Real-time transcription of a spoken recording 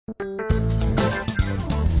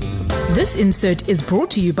This insert is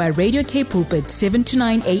brought to you by Radio K Pulpit 7 to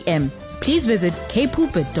 9 a.m. Please visit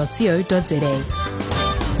kpulpit.co.za.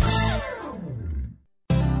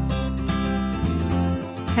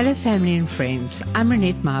 Hello family and friends, I'm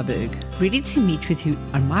Renette Marburg, ready to meet with you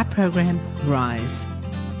on my program, Rise.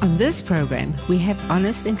 On this program, we have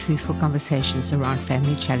honest and truthful conversations around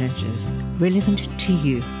family challenges relevant to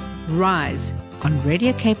you. Rise on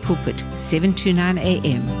Radio K Pulpit, 7 to 9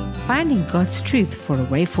 a.m., finding God's truth for a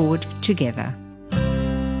way forward together.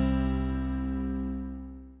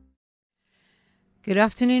 Good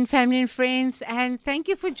afternoon, family and friends, and thank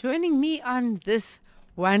you for joining me on this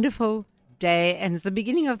wonderful day, and it's the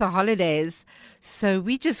beginning of the holidays. So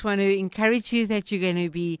we just want to encourage you that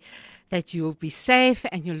you'll be safe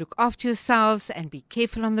and you'll look after yourselves and be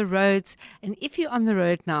careful on the roads. And if you're on the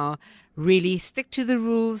road now, really stick to the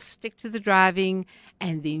rules, stick to the driving,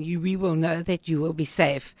 and then we will know that you will be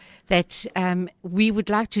safe. That we would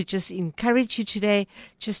like to just encourage you today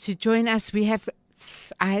just to join us.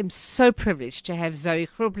 I am so privileged to have Zoe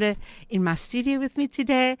Grobler in my studio with me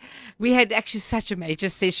today. We had actually such a major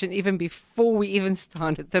session even before we even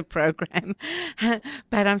started the program.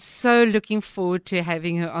 But I'm so looking forward to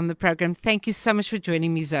having her on the program. Thank you so much for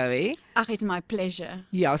joining me, Zoe. It's my pleasure.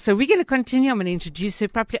 Yeah, so we're going to continue. I'm going to introduce her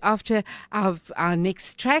properly after our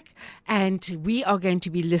next track. And we are going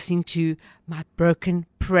to be listening to My Broken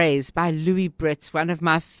Praise by Louis Britz, one of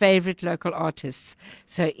my favorite local artists.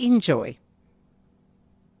 So enjoy.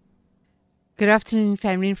 Good afternoon,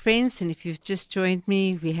 family and friends, and if you've just joined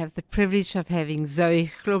me, we have the privilege of having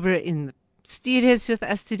Zoe Grobler in the studios with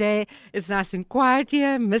us today. It's nice and quiet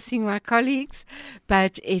here, missing my colleagues,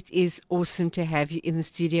 but it is awesome to have you in the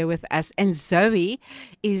studio with us. And Zoe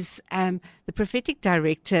is the prophetic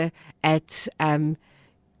director at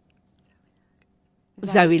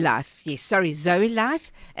Zoe Life. Yes, sorry, Zoe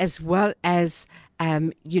Life, as well as,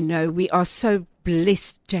 we are so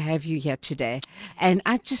blessed to have you here today. And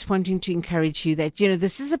I'm just wanting to encourage you that,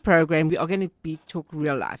 this is a program, we are going to be talk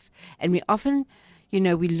real life. And we often, we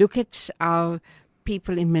look at our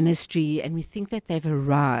people in ministry and we think that they've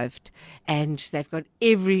arrived and they've got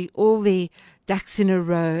all their ducks in a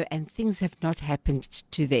row and things have not happened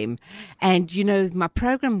to them. And, my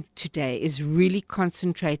program today is really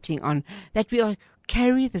concentrating on that we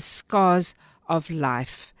carry the scars of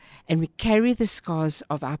life. And we carry the scars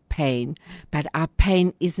of our pain, but our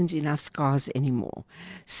pain isn't in our scars anymore.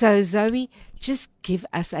 So, Zoe, just give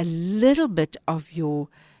us a little bit of your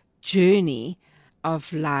journey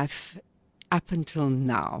of life up until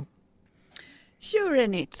now. Sure,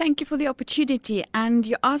 Renette. Thank you for the opportunity. And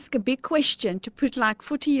you ask a big question to put like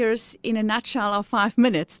 40 years in a nutshell of 5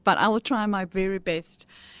 minutes, but I will try my very best.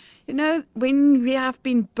 When we have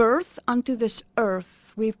been birthed onto this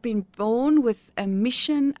earth, we've been born with a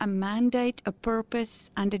mission, a mandate, a purpose,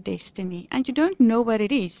 and a destiny. And you don't know what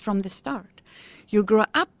it is from the start. You grow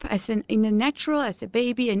up in the natural, as a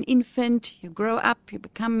baby, an infant. You grow up, you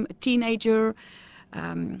become a teenager,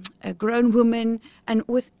 a grown woman. And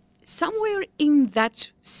with somewhere in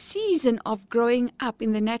that season of growing up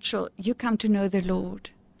in the natural, you come to know the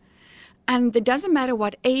Lord. And it doesn't matter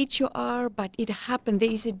what age you are, but it happened.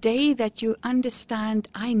 There is a day that you understand,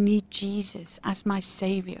 I need Jesus as my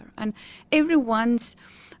Savior. And everyone's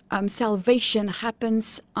salvation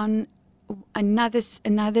happens on another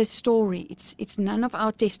story. It's none of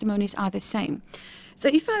our testimonies are the same. So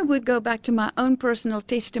if I would go back to my own personal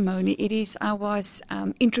testimony, it is I was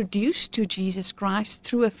introduced to Jesus Christ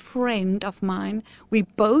through a friend of mine. We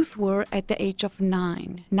both were at the age of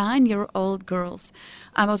 9-year-old girls.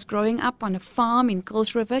 I was growing up on a farm in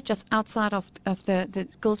Kuils River, just outside of the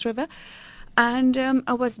Kuils River. And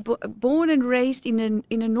I was born and raised in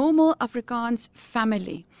a normal Afrikaans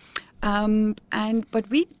family. But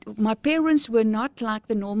my parents were not like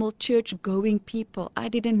the normal church-going people. I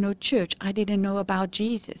didn't know church. I didn't know about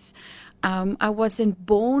Jesus. I wasn't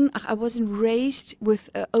raised with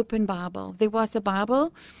an open Bible. There was a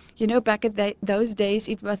Bible, back at those days,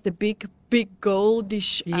 it was the big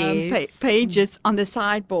goldish pages on the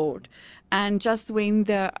sideboard. And just when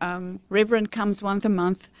the Reverend comes once a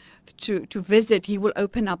month to visit, he will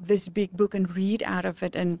open up this big book and read out of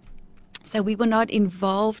it. And so we were not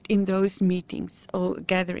involved in those meetings or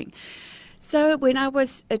gathering. So when I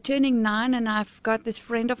was turning 9, and I've got this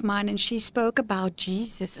friend of mine, and she spoke about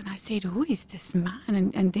Jesus, and I said, who is this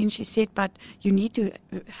man? And then she said, but you need to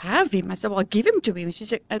have him. I said, well, I'll give him to him. She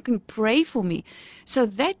said, I can pray for me. So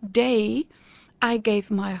that day, I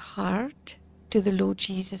gave my heart to the Lord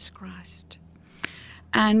Jesus Christ.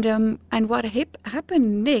 And what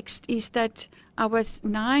happened next is that I was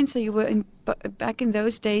 9, so you were back in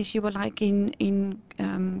those days. You were like in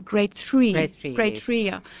grade 3. Grade 3, Grade yes. 3,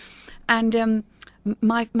 yeah. And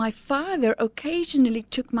my father occasionally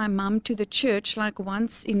took my mum to the church, like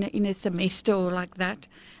once in a semester or like that,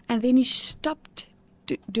 and then he stopped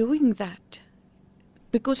doing that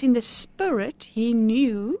because in the spirit he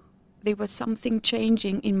knew there was something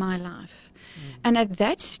changing in my life. And at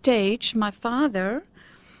that stage, my father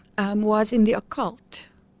was in the occult.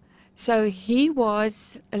 So he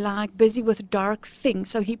was like busy with dark things.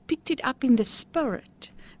 So he picked it up in the spirit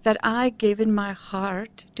that I gave in my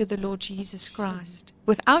heart to the Lord Jesus Christ.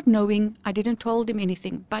 Without knowing, I didn't told him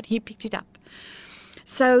anything, but he picked it up.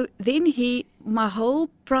 So then my whole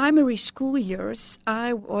primary school years,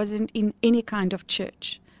 I wasn't in any kind of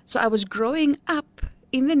church. So I was growing up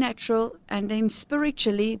in the natural, and then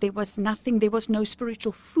spiritually, there was nothing, there was no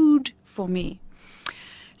spiritual food for me.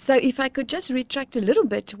 So if I could just retract a little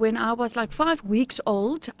bit, when I was like 5 weeks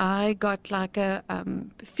old, I got like a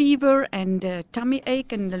fever and a tummy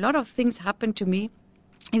ache, and a lot of things happened to me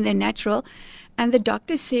in the natural. And the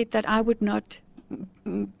doctor said that I would not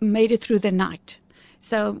made it through the night.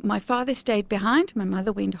 So my father stayed behind. My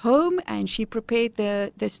mother went home, and she prepared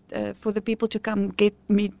for the people to come get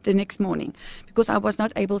me the next morning, because I was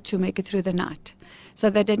not able to make it through the night. So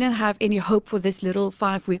they didn't have any hope for this little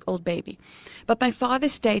 5-week-old baby. But my father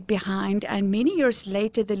stayed behind, and many years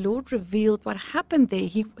later, the Lord revealed what happened there.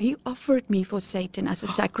 He offered me for Satan as a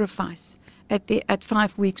sacrifice at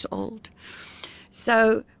 5 weeks old.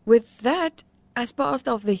 So with that, as part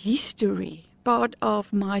of the history, part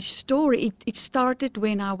of my story, it started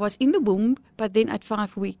when I was in the womb, but then at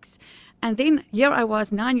 5 weeks. And then here I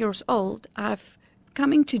was 9 years old. I've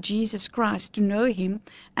coming to Jesus Christ to know him,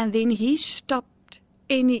 and then he stopped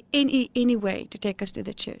any way to take us to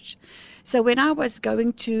the church. So when I was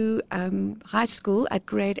going to high school at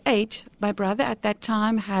grade 8, my brother at that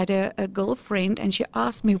time had a girlfriend, and she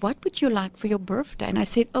asked me, what would you like for your birthday? And I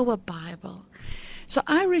said, a Bible. So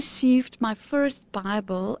I received my first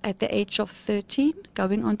Bible at the age of 13,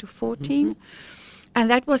 going on to 14. And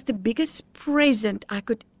that was the biggest present I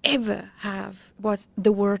could ever have, was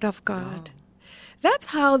the Word of God. Wow. That's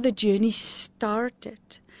how the journey started.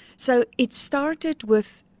 So it started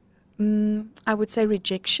with, I would say,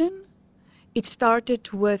 rejection. It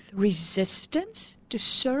started with resistance to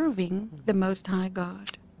serving the Most High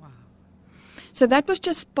God. Wow. So that was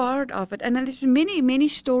just part of it. And then there's many, many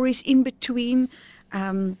stories in between.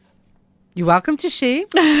 You're welcome to share.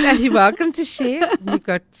 You're welcome to share. We've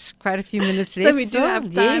got quite a few minutes left. So we do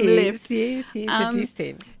have time left. Yes, at least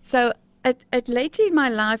 10. So at later in my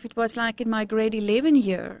life, it was like in my grade 11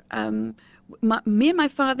 year, me and my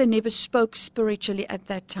father never spoke spiritually at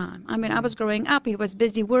that time. I mean, I was growing up. He was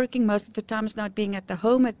busy working most of the times, not being at the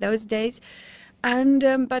home at those days.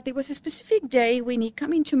 And but there was a specific day when he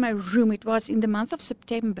came into my room. It was in the month of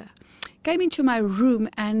September. Came into my room,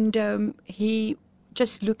 and he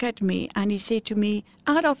just looked at me, and he said to me,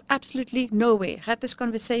 out of absolutely nowhere, had this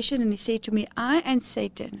conversation, and he said to me, I and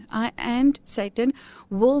Satan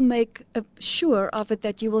will make sure of it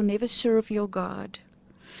that you will never serve your God.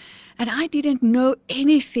 And I didn't know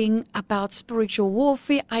anything about spiritual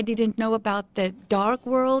warfare. I didn't know about the dark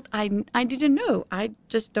world. I didn't know. I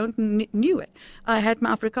just knew it. I had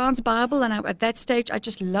my Afrikaans Bible, and at that stage, I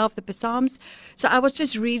just loved the Psalms. So I was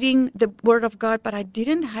just reading the Word of God, but I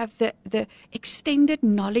didn't have the extended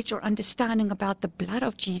knowledge or understanding about the blood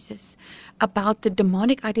of Jesus, about the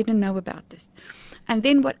demonic. I didn't know about this. And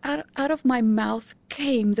then what out of my mouth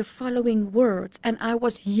came the following words, and I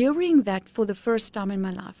was hearing that for the first time in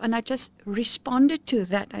my life, and I just responded to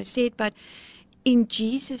that. I said, but in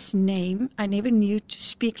Jesus' name, I never knew to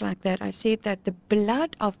speak like that. I said that the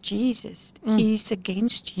blood of Jesus is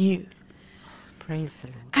against you. Praise the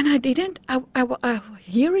Lord. And I didn't, I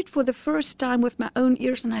hear it for the first time with my own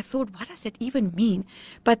ears, and I thought, what does it even mean?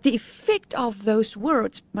 But the effect of those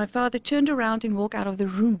words, my father turned around and walked out of the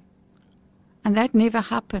room. And that never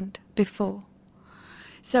happened before.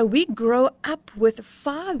 So we grow up with a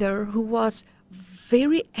father who was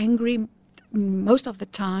very angry most of the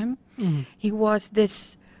time. He was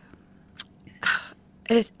this,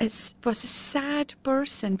 was a sad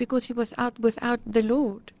person because he was without the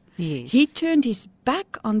Lord. Yes. He turned his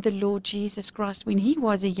back on the Lord Jesus Christ when he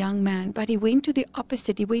was a young man, but he went to the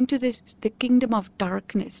opposite. He went to the kingdom of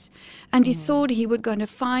darkness. And he thought he was going to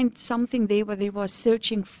find something there where he was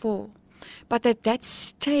searching for. But at that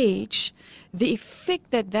stage, the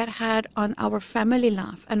effect that had on our family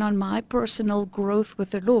life and on my personal growth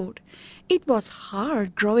with the Lord, it was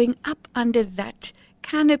hard growing up under that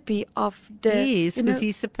canopy of the. Yes, you know, because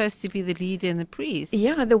he's supposed to be the leader and the priest.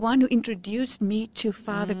 yeah, the one who introduced me to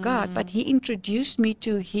Father God, but he introduced me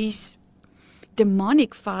to his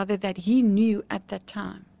demonic father that he knew at that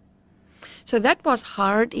time. So that was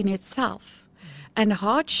hard in itself, and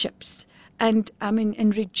hardships, and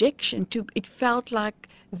and rejection. It felt like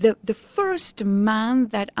the first man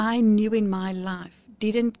that I knew in my life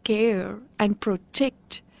didn't care and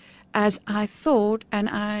protect as I thought,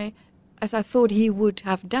 as I thought he would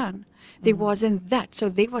have done. There wasn't that. So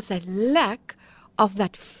there was a lack of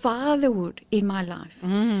that fatherhood in my life.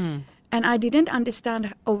 And I didn't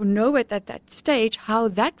understand or know it at that stage how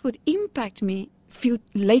that would impact me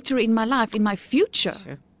later in my life, in my future,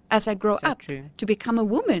 Sure. as I grow So up true. to become a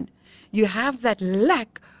woman. You have that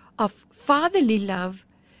lack of fatherly love,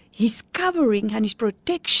 his covering and his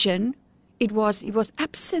protection. It was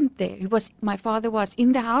absent there. My father was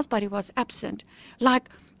in the house, but he was absent. Like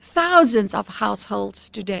thousands of households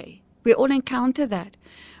today. We all encounter that.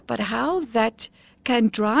 But how that can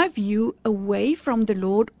drive you away from the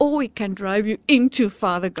Lord, or it can drive you into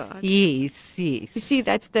Father God. Yes, yes. You see,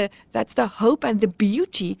 that's the hope and the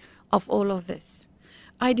beauty of all of this.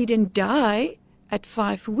 I didn't die at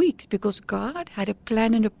 5 weeks because God had a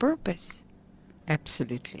plan and a purpose.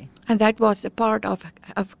 Absolutely. And that was a part of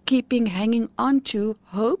hanging on to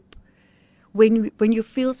hope. When you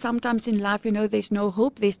feel sometimes in life, there's no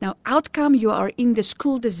hope, there's no outcome, you are in the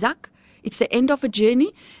school de zak, it's the end of a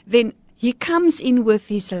journey, then he comes in with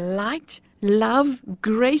his light, love,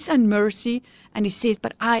 grace, and mercy, and he says,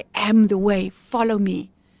 but I am the way, follow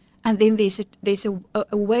me. And then there's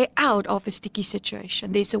a way out of a sticky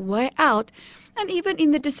situation. There's a way out, and even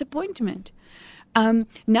in the disappointment.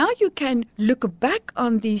 Now you can look back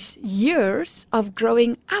on these years of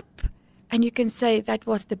growing up, and you can say that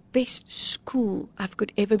was the best school I've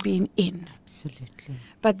could ever been in. Absolutely.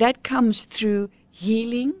 But that comes through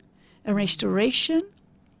healing, a restoration.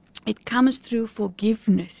 It comes through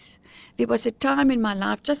forgiveness. There was a time in my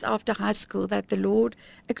life just after high school that the Lord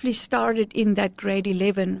actually started in that grade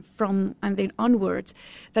 11 and then onwards,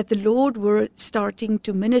 that the Lord were starting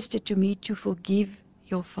to minister to me to forgive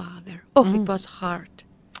your father. Oh, it was hard.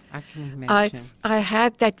 I can imagine. I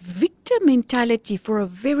had that victim mentality for a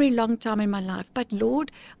very long time in my life. But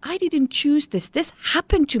Lord, I didn't choose this. This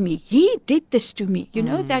happened to me. He did this to me. You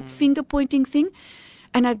know, that finger pointing thing?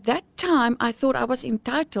 And at that time, I thought I was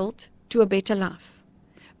entitled to a better life.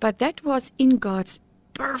 But that was in God's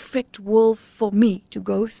perfect will for me to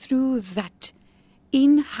go through that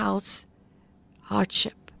in-house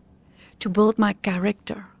hardship, to build my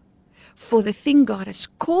character for the thing God has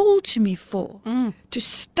called me for, to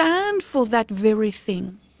stand for that very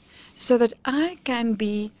thing, so that I can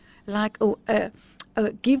be like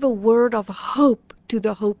give a word of hope to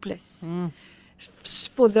the hopeless.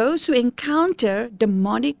 For those who encounter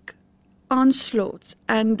demonic onslaughts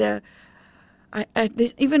and there's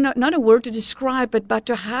even not a word to describe it, but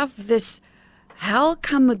to have this hell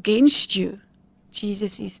come against you,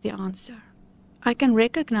 Jesus is the answer. I can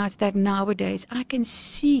recognize that nowadays. I can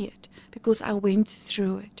see it because I went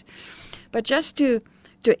through it. But just to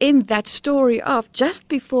end that story off, just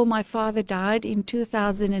before my father died in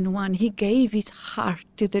 2001, he gave his heart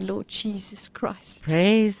to the Lord Jesus Christ.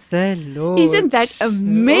 Praise the Lord. Isn't that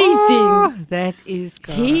amazing? Oh, that is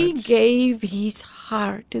God. He gave his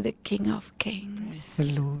heart to the King of Kings.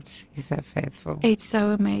 Praise the Lord. He's so faithful. It's so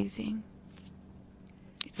amazing.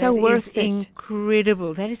 It's so That worth is it.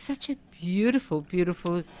 incredible. That is such a beautiful,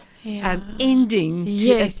 beautiful Yeah. ending to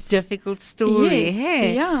Yes. a difficult story. Yes,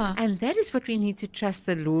 Hey? yeah. And that is what we need to trust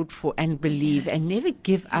the Lord for and believe, and Yes. never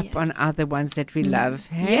give up on Yes. other ones that we love.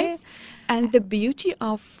 Hey? Yes. And the beauty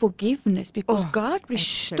of forgiveness, because Oh, God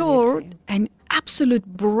restored an absolute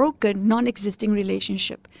broken, non-existing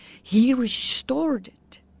relationship. He restored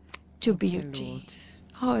it to beauty.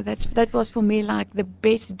 Oh, that was for me like the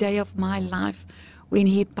best day of my life when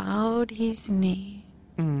he bowed his knee.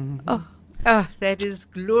 Oh, Oh, that is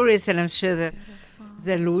glorious, and I'm sure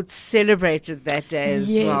the Lord celebrated that day as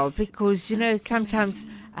well, Yes. because sometimes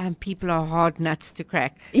people are hard nuts to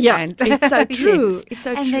crack. Yeah, and it's so true. Yes. It's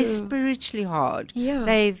so and they're true. spiritually hard. Yeah.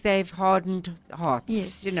 They've hardened hearts.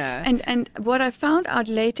 Yes. And And what I found out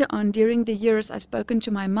later on during the years, I've spoken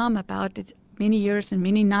to my mom about it many years and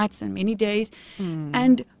many nights and many days.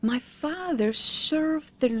 And my father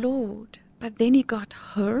served the Lord, but then he got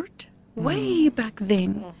hurt way back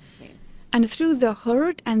then. And through the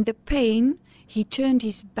hurt and the pain, he turned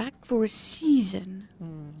his back for a season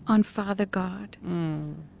on Father God.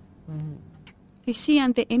 You see,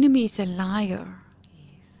 and the enemy is a liar.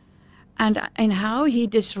 And how he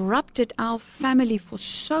disrupted our family for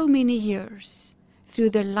so many years through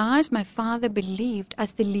the lies my father believed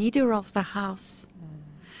as the leader of the house.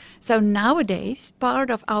 So nowadays, part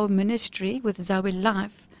of our ministry with Zoe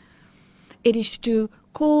Life, it is to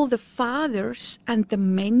call the fathers and the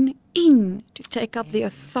men in to take up the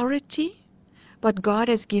authority what God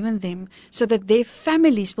has given them so that their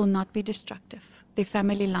families will not be destructive, their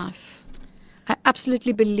family life. I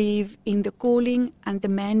absolutely believe in the calling and the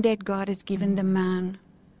mandate God has given the man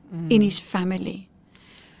in his family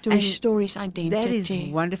to restore his identity. That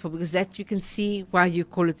is wonderful, because that you can see why you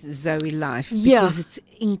call it Zoe Life, Yeah. because it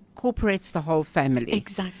incorporates the whole family.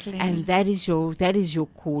 Exactly. And that is your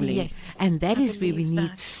calling. Yes, And that I is where we believe need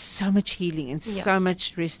that. so much healing and Yeah. so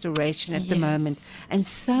much restoration at the Yes. moment. And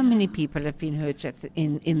so many people have been hurt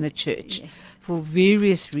in the church Yes. for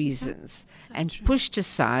various reasons, So and true. pushed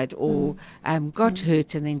aside, or got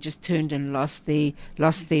hurt and then just turned and lost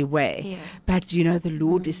their way. Yeah. But you know, the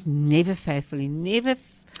Lord is never faithful. He never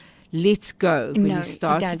lets go when No, he he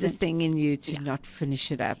started a doesn't. thing in you to Yeah. not finish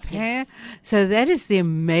it up. Yes. Yeah? So that is the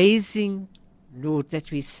amazing Lord that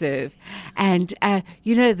we serve. And,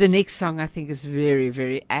 you know, the next song I think is very,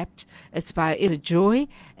 very apt. It's by Joy.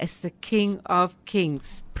 It's the King of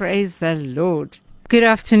Kings. Praise the Lord. Good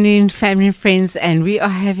afternoon, family and friends, and we are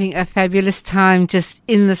having a fabulous time just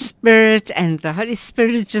in the Spirit, and the Holy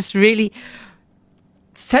Spirit is just really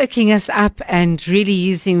soaking us up and really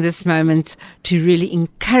using this moment to really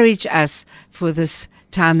encourage us for this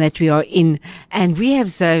time that we are in. And we have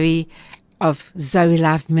Zoe of Zoe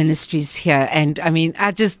Life Ministries here. And I mean,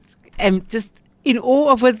 I just am just in awe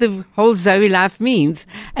of what the whole Zoe Life means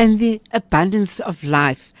and the abundance of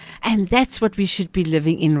life. And that's what we should be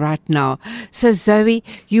living in right now. So Zoe,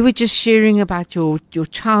 you were just sharing about your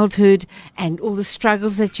childhood and all the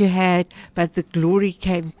struggles that you had, but the glory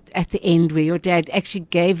came at the end where your dad actually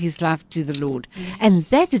gave his life to the Lord. Yes. And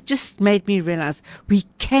that has just made me realize we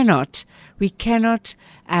cannot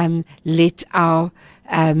let our,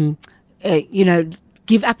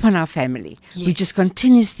 give up on our family. We Yes. just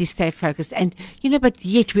continuously stay focused. And, but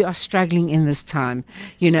yet we are struggling in this time,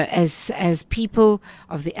 as people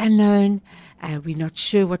of the unknown. We're not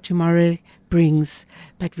sure what tomorrow brings,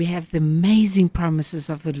 but we have the amazing promises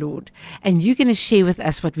of the Lord. And you're going to share with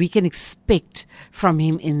us what we can expect from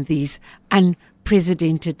him in these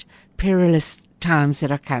unprecedented, perilous times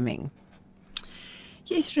that are coming.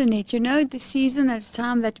 Yes, Renette, the season and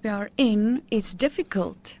time that we are in is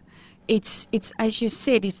difficult. It's as you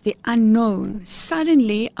said, it's the unknown.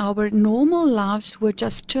 Suddenly, our normal lives were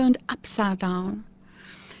just turned upside down.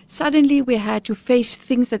 Suddenly, we had to face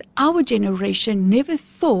things that our generation never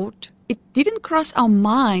thought. It didn't cross our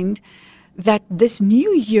mind that this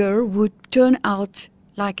new year would turn out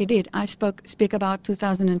like it did. I speak about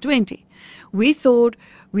 2020. We thought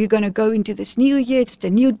we're going to go into this new year, it's the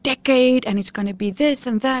new decade, and it's going to be this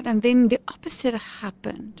and that, and then the opposite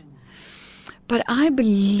happened. But I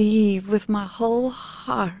believe with my whole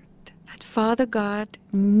heart that Father God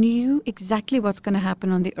knew exactly what's going to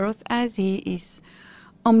happen on the earth, as he is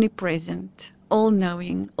omnipresent,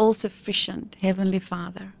 all-knowing, all-sufficient, Heavenly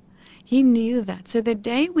Father. He knew that. So the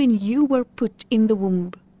day when you were put in the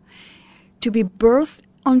womb to be birthed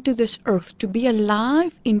onto this earth, to be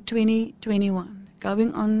alive in 2021,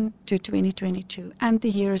 going on to 2022 and the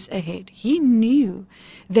years ahead, he knew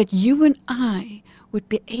that you and I would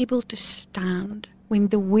be able to stand when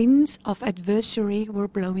the winds of adversary were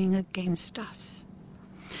blowing against us.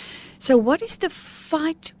 So what is the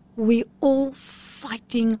fight we all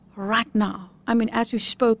fighting right now? I mean, as we've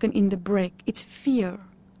spoken in the break, it's fear.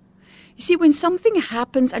 You see, when something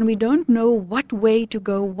happens and we don't know what way to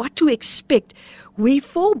go, what to expect, we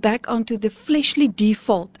fall back onto the fleshly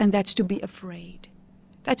default, and that's to be afraid.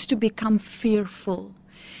 That's to become fearful.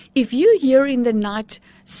 If you hear in the night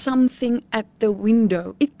something at the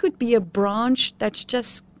window, it could be a branch that's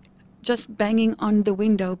just banging on the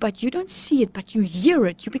window, but you don't see it, but you hear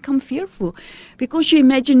it, you become fearful because your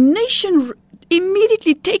imagination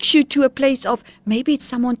immediately takes you to a place of maybe it's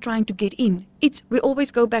someone trying to get in. We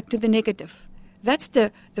always go back to the negative. That's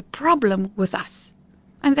the problem with us.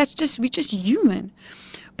 And we're just human.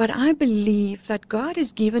 But I believe that God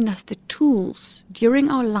has given us the tools during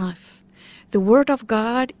our life. The Word of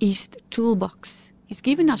God is the toolbox. He's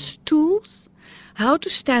given us tools, how to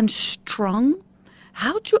stand strong,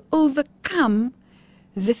 how to overcome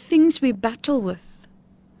the things we battle with.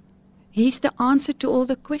 He's the answer to all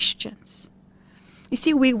the questions. You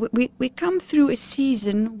see, we come through a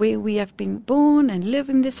season where we have been born and live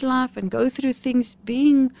in this life and go through things,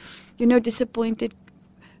 being, disappointed,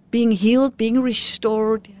 being healed, being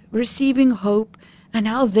restored, receiving hope, and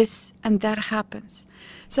how this and that happens.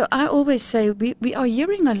 So I always say we are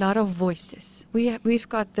hearing a lot of voices. We've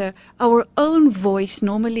got our own voice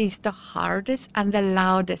normally is the hardest and the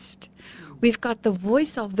loudest. We've got the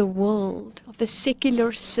voice of the world, of the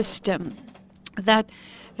secular system,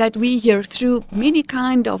 that we hear through many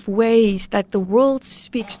kind of ways that the world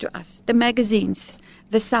speaks to us. The magazines,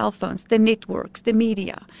 the cell phones, the networks, the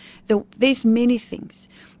media. There's many things.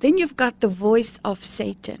 Then you've got the voice of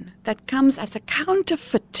Satan that comes as a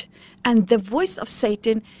counterfeit. And the voice of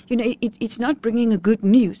Satan, it's not bringing a good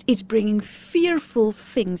news. It's bringing fearful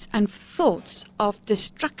things and thoughts of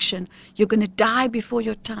destruction. You're going to die before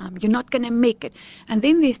your time. You're not going to make it. And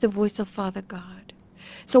then there's the voice of Father God.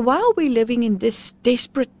 So while we're living in these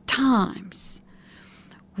desperate times,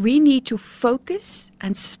 we need to focus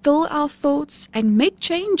and still our thoughts and make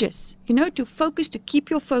changes. To focus, to keep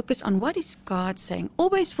your focus on what is God saying.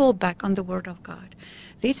 Always fall back on the Word of God.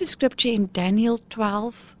 There's a scripture in Daniel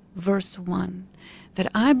 12, verse 1,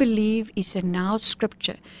 that I believe is a now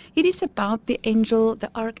scripture. It is about the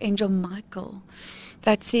archangel Michael,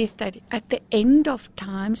 that says that at the end of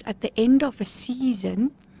times, at the end of a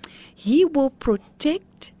season, he will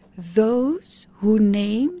protect those whose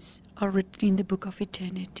names are written in the book of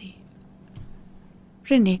eternity.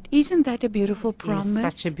 Renette, isn't that a beautiful promise?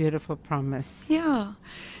 It's such a beautiful promise. Yeah.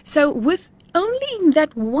 So with only in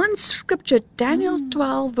that one scripture, Daniel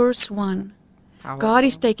 12, verse 1, Powerful. God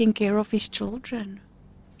is taking care of his children.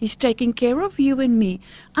 He's taking care of you and me.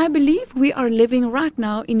 I believe we are living right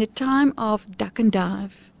now in a time of duck and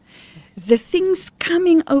dive. The things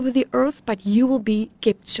coming over the earth, but you will be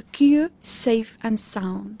kept secure, safe, and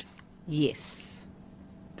sound. Yes.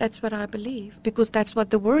 That's what I believe, because that's what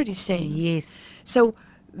the Word is saying. Yes. So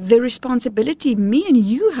the responsibility me and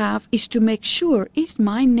you have is to make sure, is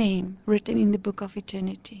my name written in the book of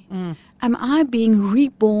eternity? Am I being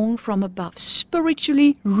reborn from above,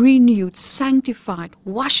 spiritually renewed, sanctified,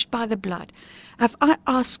 washed by the blood? Have I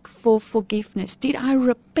asked for forgiveness? Did I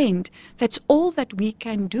repent? That's all that we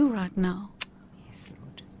can do right now. Yes,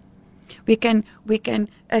 Lord. We can,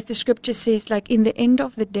 as the scripture says, like in the end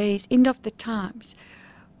of the days, end of the times.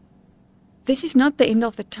 This is not the end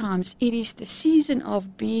of the times. It is the season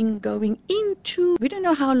of going into, we don't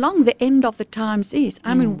know how long the end of the times is.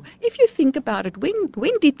 I mean, if you think about it,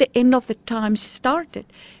 when did the end of the times started?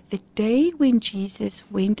 The day when Jesus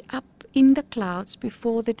went up in the clouds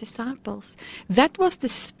before the disciples. That was the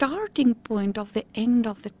starting point of the end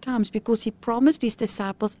of the times, because he promised his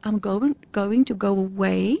disciples, I'm going to go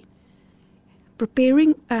away,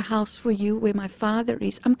 preparing a house for you where my Father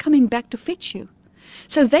is. I'm coming back to fetch you.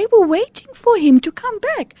 So they were waiting for him to come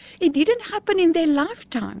back. It didn't happen in their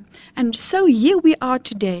lifetime. And so here we are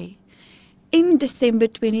today. In December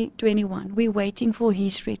 2021, we're waiting for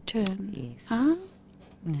his return. Yes. Huh?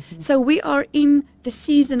 So we are in the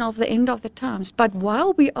season of the end of the times. But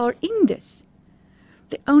while we are in this,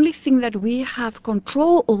 the only thing that we have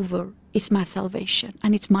control over is my salvation.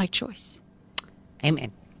 And it's my choice.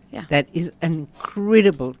 Amen. Yeah. That is an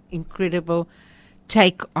incredible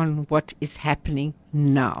take on what is happening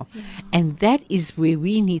now. Yeah. And that is where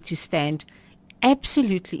we need to stand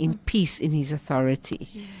absolutely in peace in his authority.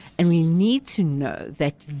 Yes. And we need to know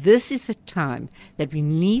that this is a time that we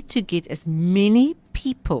need to get as many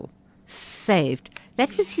people saved.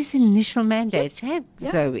 That was his initial mandate,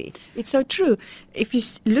 Zoe. It's so true. If you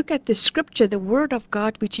look at the scripture, the word of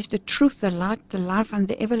God, which is the truth, the light, the life, and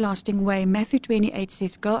the everlasting way, Matthew 28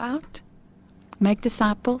 says, go out, make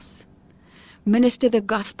disciples, minister the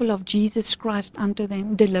gospel of Jesus Christ unto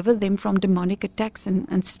them, deliver them from demonic attacks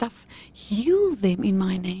and stuff, heal them in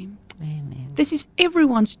my name. Amen. This is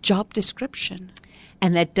everyone's job description.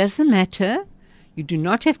 And that doesn't matter. You do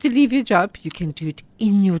not have to leave your job. You can do it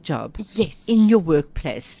in your job. Yes. In your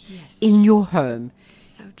workplace. Yes. In your home.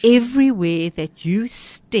 So true. Everywhere that you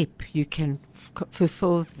step, you can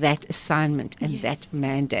fulfill that assignment and Yes. that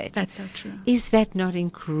mandate. That's so true. Is that not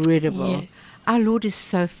incredible? Yes. Our Lord is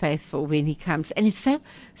so faithful when he comes, and it's so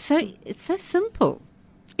simple,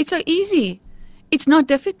 It's so easy. It's not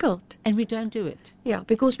difficult. and we don't do it. Yeah,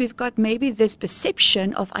 because we've got maybe this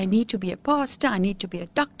perception of I need to be a pastor, I need to be a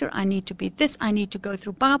doctor, I need to be this, I need to go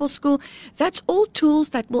through Bible school. That's all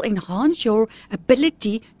tools that will enhance your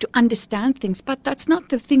ability to understand things, but that's not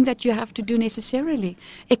the thing that you have to do necessarily.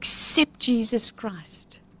 Accept Jesus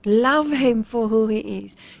Christ. Love him for who he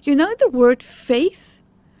is. You know the word faith?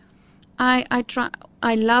 I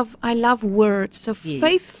love words. So Yes.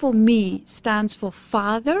 faith for me stands for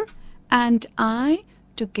Father and I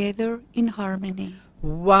together in harmony.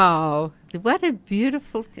 Wow, What a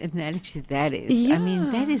beautiful analogy that is. I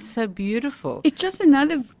mean, that is so beautiful. It's just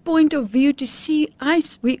another point of view to see.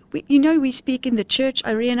 We speak in the church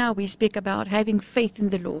arena, we speak about having faith in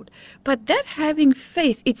the Lord. But that having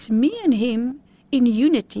faith, it's me and Him in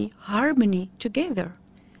unity, harmony together.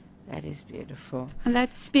 That is beautiful. And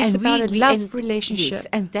that speaks about a love relationship. Yes,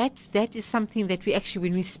 and that is something that we actually,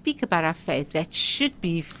 when we speak about our faith, that should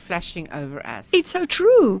be flashing over us. It's so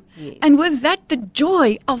true. Yes. And with that, the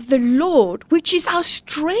joy of the Lord, which is our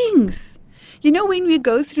strength. You know, when we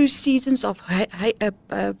go through seasons of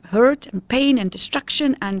hurt and pain and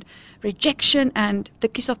destruction and rejection and the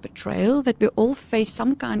kiss of betrayal that we all face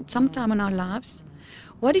sometime in our lives,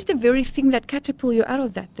 what is the very thing that catapults you out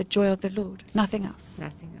of that? The joy of the Lord. Nothing else.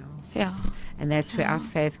 Nothing else. Yeah. And that's where our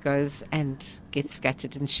faith goes and gets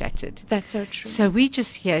scattered and shattered. That's so true. So we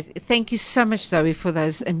just here. Thank you so much, Zoe, for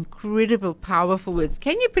those incredible, powerful words.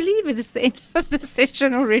 Can you believe it? It's the end of the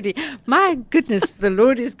session already. My goodness, the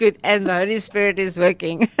Lord is good and the Holy Spirit is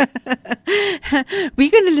working. We're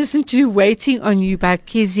going to listen to Waiting on You by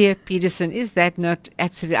Kezia Peterson. Is that not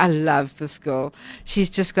absolutely? I love this girl. She's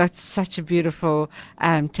just got such a beautiful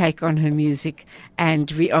take on her music. And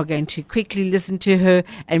we are going to quickly listen to her,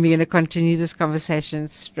 and we're going to continue this conversation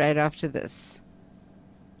straight after this.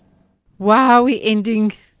 Wow, we're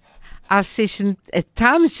ending our session.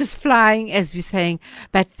 Time is just flying, as we're saying.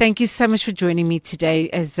 But thank you so much for joining me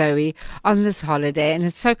today, Zoe, on this holiday. And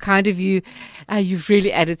it's so kind of you. You've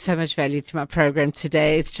really added so much value to my program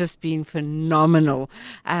today. It's just been phenomenal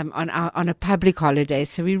on a public holiday.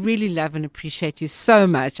 So we really love and appreciate you so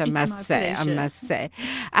much, I must say.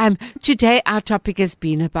 Today, our topic has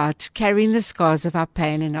been about carrying the scars of our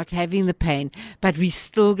pain and not having the pain. But we're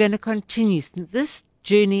still going to continue this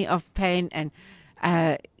journey of pain and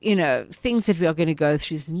things that we are going to go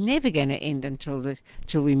through is never going to end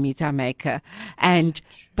till we meet our Maker.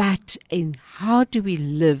 But in how do we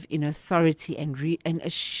live in authority and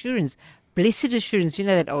assurance? Blessed assurance, you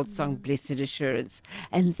know that old song, Blessed Assurance,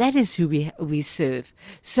 and that is who we serve.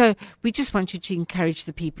 So we just want you to encourage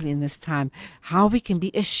the people in this time how we can be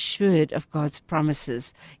assured of God's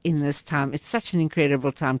promises in this time. It's such an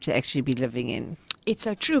incredible time to actually be living in. It's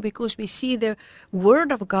so true because we see the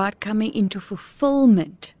word of God coming into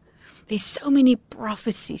fulfillment. There's so many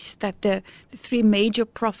prophecies that the three major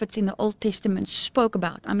prophets in the Old Testament spoke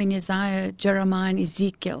about. I mean, Isaiah, Jeremiah, and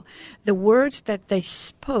Ezekiel. The words that they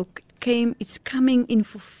spoke it's coming in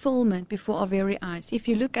fulfillment before our very eyes. If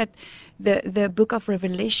you look at the book of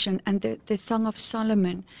Revelation and the Song of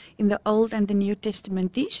Solomon in the Old and the New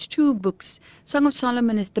Testament, these two books, Song of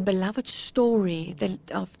Solomon is the beloved story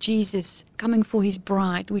of Jesus coming for his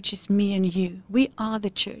bride, which is me and you. We are the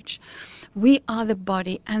church. We are the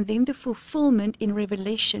body. And then the fulfillment in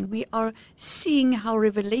Revelation, we are seeing how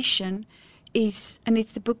Revelation is, and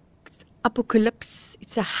it's the book Apocalypse,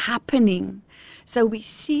 it's a happening. So we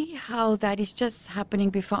see how that is just happening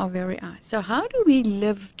before our very eyes. So how do we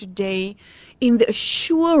live today in the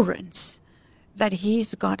assurance that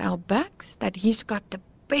He's got our backs, that He's got the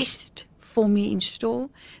best for me in store,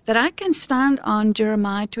 that I can stand on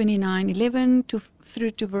Jeremiah 29:11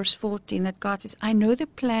 through to verse 14, that God says, I know the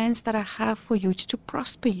plans that I have for you. It's to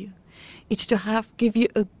prosper you. It's to give you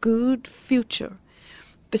a good future.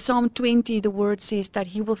 Psalm 20, the word says that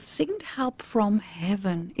He will send help from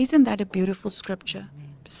heaven. Isn't that a beautiful scripture?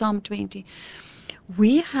 Amen. Psalm 20.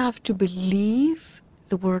 We have to believe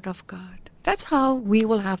the word of God. That's how we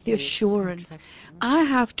will have the assurance. I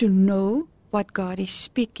have to know what God is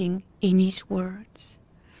speaking in His words.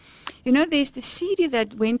 You know, there's the CD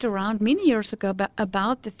that went around many years ago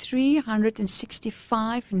about the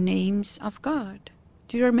 365 names of God.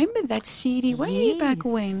 Do you remember that CD way back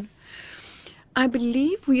when? I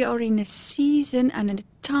believe we are in a season and a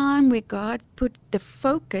time where God put the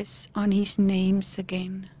focus on His names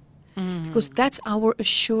again. Because that's our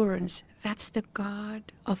assurance. That's the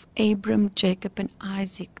God of Abram, Jacob, and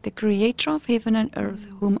Isaac, the creator of heaven and earth,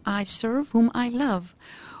 whom I serve, whom I love,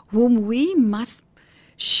 whom we must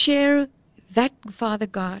share that Father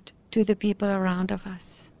God to the people around of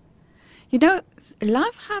us. You know,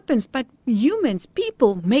 life happens, but humans,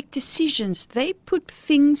 people make decisions. They put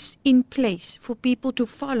things in place for people to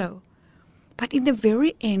follow. But in the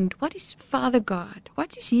very end, what is Father God?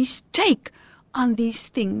 What is His take on these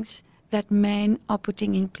things that men are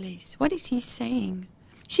putting in place? What is He saying?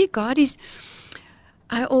 See, God is,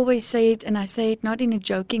 I always say it, and I say it not in a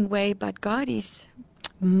joking way, but God is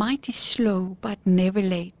mighty slow, but never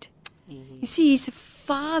late. You see, He's a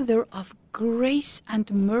Father of grace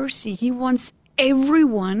and mercy. He wants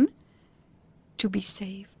everyone to be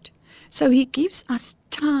saved. So He gives us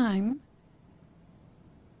time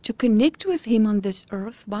to connect with Him on this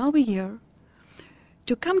earth while we're here,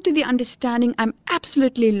 to come to the understanding I'm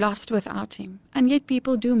absolutely lost without Him. And yet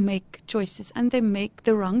people do make choices, and they make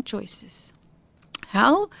the wrong choices.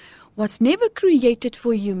 Hell was never created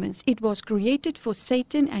for humans. It was created for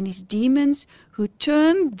Satan and his demons, who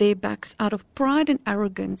turned their backs out of pride and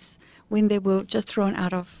arrogance when they were just thrown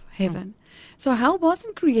out of heaven. So hell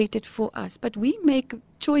wasn't created for us, but we make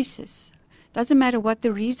choices. Doesn't matter what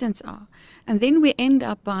the reasons are. And then we end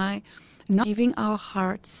up by not giving our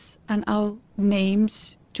hearts and our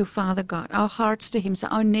names to Father God, our hearts to Him. So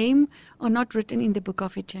our name are not written in the book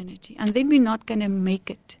of eternity. And then we're not going to make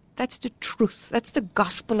it. That's the truth. That's the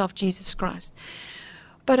gospel of Jesus Christ.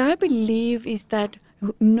 But I believe is that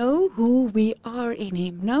know who we are in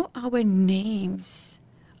Him. Know our names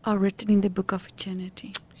are written in the book of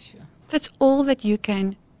eternity. Sure. That's all that you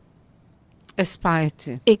can aspire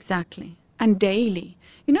to. Exactly. And daily.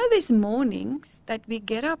 You know, there's mornings that we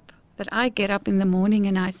get up, that I get up in the morning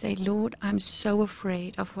and I say, Lord, I'm so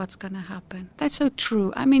afraid of what's going to happen. That's so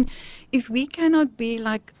true. I mean, if we cannot be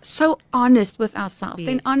like so honest with ourselves,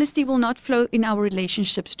 then honesty will not flow in our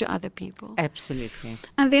relationships to other people. Absolutely.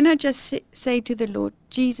 And then I just say to the Lord,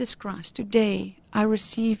 Jesus Christ, today I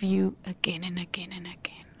receive you again and again and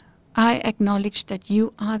again. I acknowledge that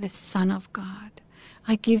you are the Son of God.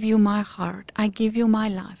 I give you my heart. I give you my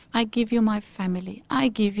life. I give you my family. I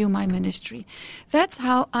give you my ministry. That's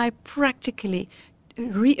how I practically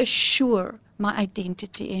reassure my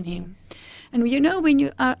identity in Him. And you know, when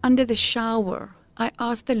you are under the shower, I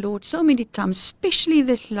asked the Lord so many times, especially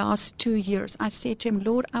this last 2 years, I said to Him,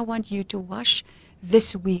 Lord, I want you to wash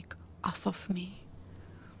this week off of me.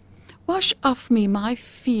 Wash off me my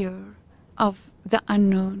fear of the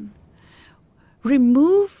unknown.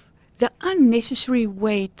 Remove the unnecessary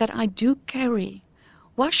weight that I do carry.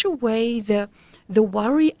 Wash away the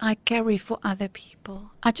worry I carry for other people.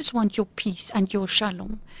 I just want your peace and your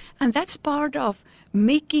shalom. And that's part of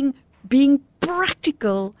being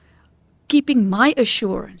practical, keeping my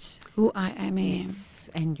assurance, who I am in Him.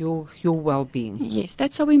 And your well-being. Yes,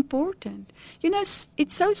 that's so important. You know,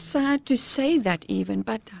 it's so sad to say that even,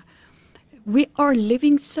 but we are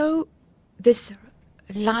living this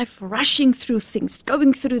life, rushing through things,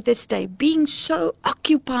 going through this day, being so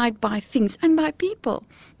occupied by things and by people.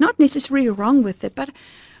 Not necessarily wrong with it, but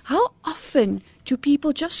how often do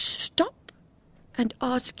people just stop and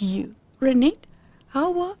ask you, Renette,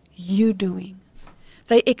 how are you doing?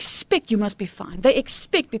 They expect you must be fine. They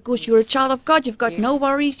expect because you're a child of God, you've got no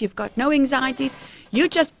worries, you've got no anxieties,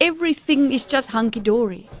 everything is just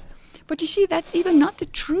hunky-dory. But you see, that's even not the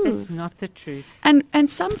truth. It's not the truth. And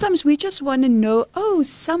sometimes we just want to know,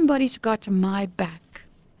 somebody's got my back.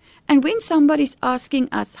 And when somebody's asking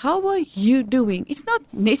us, how are you doing? It's not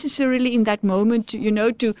necessarily in that moment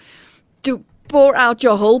to pour out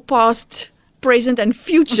your whole past, present, and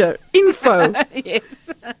future info. Yes.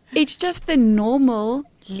 It's just the normal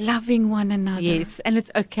loving one another. Yes, and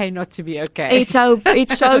it's okay not to be okay. It's so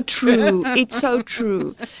true. It's so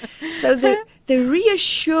true. So the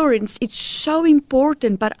reassurance, it's so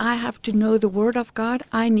important, but I have to know the Word of God.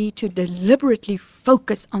 I need to deliberately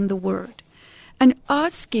focus on the Word and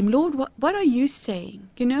ask Him, Lord, what are you saying?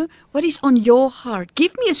 What is on your heart?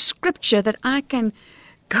 Give me a scripture that I can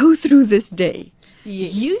go through this day.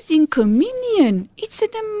 Yes. Using communion, it's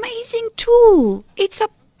an amazing tool. It's a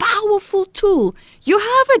powerful tool. You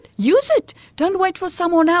have it. Use it. Don't wait for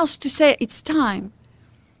someone else to say it's time.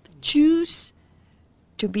 Choose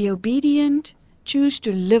to be obedient. Choose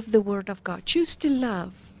to live the Word of God. Choose to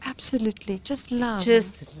love. Absolutely. Just love.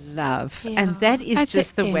 Just love. Yeah. And that is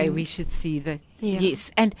just the way we should see that. Yeah. Yes.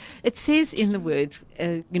 And it says in the Word,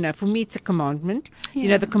 for me it's a commandment.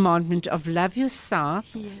 Yeah. The commandment of love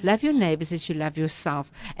yourself, love your neighbors as you love yourself.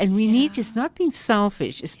 And we need, it's not being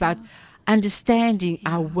selfish, it's about understanding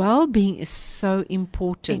our well-being is so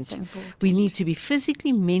important. It's important. We need to be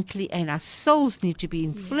physically, mentally, and our souls need to be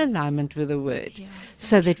in full alignment with the Word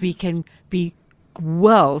so that we can be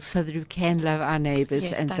so that we can love our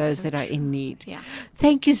neighbors and those that are in need. Yeah.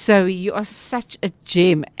 Thank you, Zoe. You are such a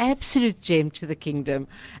gem, absolute gem to the kingdom.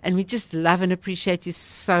 And we just love and appreciate you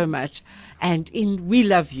so much. And we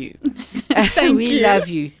love you. We love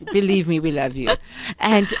you. Believe me, we love you.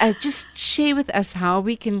 And just share with us how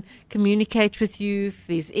we can communicate with you. If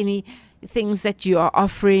there's any things that you are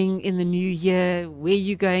offering in the new year, where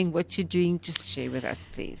you're going, what you're doing, just share with us,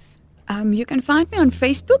 please. You can find me on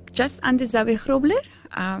Facebook, just under Zoe Grobler.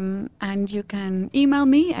 And you can email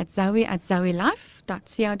me at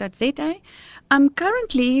zoe@zoelife.co.za. I'm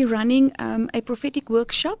currently running a prophetic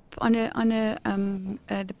workshop on the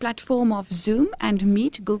platform of Zoom and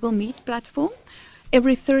Google Meet platform.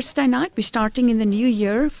 every Thursday night. We're starting in the new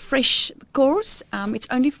year, fresh course. It's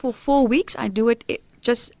only for 4 weeks. I do it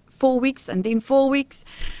just 4 weeks and then 4 weeks.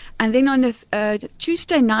 And then on a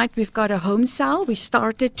Tuesday night, we've got a home cell. We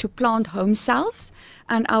started to plant home cells.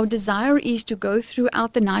 And our desire is to go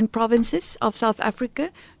throughout the 9 provinces of South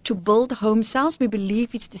Africa to build home cells. We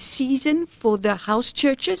believe it's the season for the house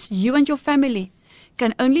churches. You and your family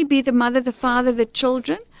can only be the mother, the father, the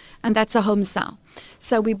children, and that's a home cell.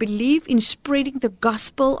 So we believe in spreading the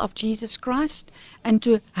gospel of Jesus Christ and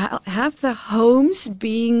to have the homes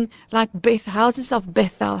being like houses of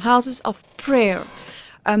Bethel, houses of prayer.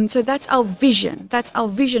 So that's our vision. That's our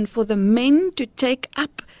vision for the men to take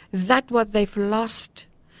up that what they've lost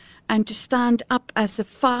and to stand up as a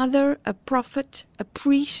father, a prophet, a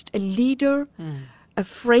priest, a leader, a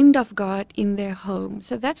friend of God in their home.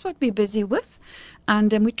 So that's what we're busy with.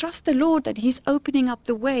 And we trust the Lord that He's opening up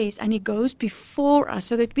the ways and He goes before us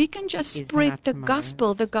so that we can just spread the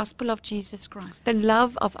gospel of Jesus Christ, the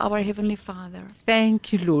love of our Heavenly Father.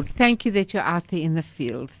 Thank you, Lord. Thank you that you're out there in the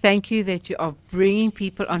field. Thank you that you are bringing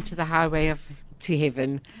people onto the highway to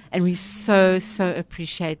heaven. And we so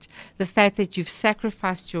appreciate the fact that you've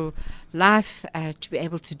sacrificed your life to be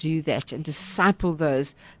able to do that and disciple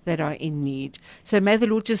those that are in need. So may the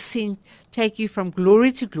Lord just take you from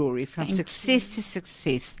glory to glory, from success to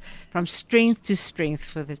success, from strength to strength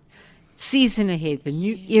for the season ahead, the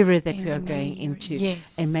new era that we are going into.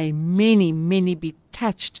 Yes. And may many be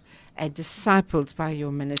touched and discipled by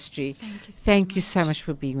your ministry. Thank you so much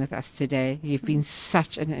for being with us today. You've been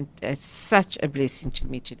such a blessing to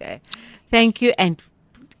me today. Thank you. And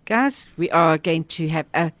guys, we are going to have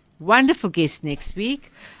a wonderful guest next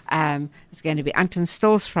week. It's going to be Anton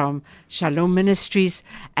Stolz from Shalom Ministries,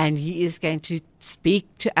 and he is going to speak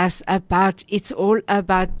to us about it's all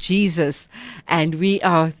about Jesus, and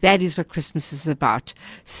that is what Christmas is about.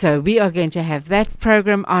 So we are going to have that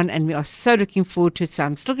program on, and we are so looking forward to it. So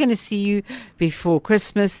I'm still going to see you before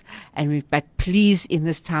Christmas, but please, in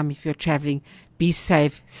this time, if you're traveling, be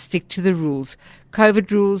safe, stick to the rules,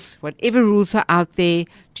 COVID rules, whatever rules are out there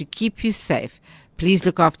to keep you safe. Please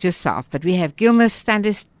look after yourself. But we have Gilmer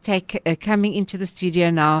Standish coming into the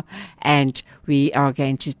studio now, and we are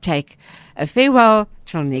going to take a farewell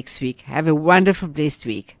till next week. Have a wonderful, blessed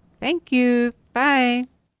week. Thank you. Bye.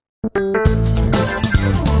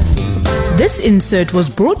 This insert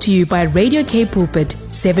was brought to you by Radio K Pulpit,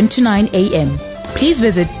 7 to 9 a.m. Please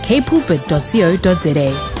visit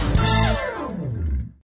kpulpit.co.za.